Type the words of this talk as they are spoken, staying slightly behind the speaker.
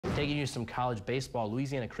Taking you some college baseball,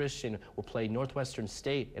 Louisiana Christian will play Northwestern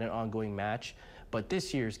State in an ongoing match. But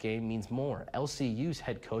this year's game means more. LCU's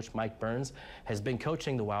head coach Mike Burns has been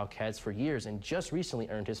coaching the Wildcats for years and just recently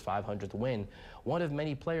earned his 500th win. One of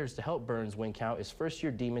many players to help Burns win count is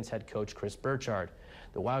first-year Demons head coach Chris Burchard.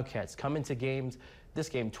 The Wildcats come into this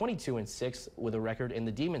game 22-6 with a record, and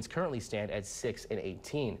the Demons currently stand at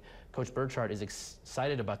 6-18. Coach Burchard is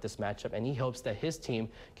excited about this matchup, and he hopes that his team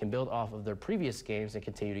can build off of their previous games and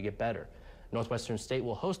continue to get better. Northwestern State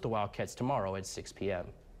will host the Wildcats tomorrow at 6 p.m.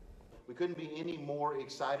 We couldn't be any more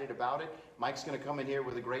excited about it. Mike's going to come in here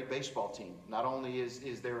with a great baseball team. Not only is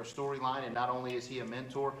there a storyline, and not only is he a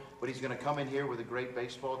mentor, but he's going to come in here with a great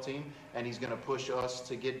baseball team, and he's going to push us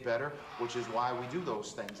to get better, which is why we do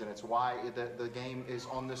those things, and it's why the game is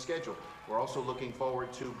on the schedule. We're also looking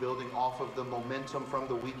forward to building off of the momentum from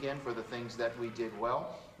the weekend for the things that we did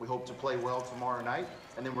well. We hope to play well tomorrow night,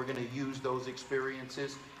 and then we're going to use those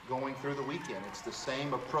experiences going through the weekend. It's the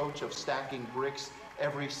same approach of stacking bricks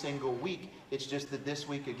every single week. It's just that this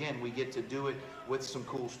week, again, we get to do it with some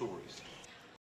cool stories.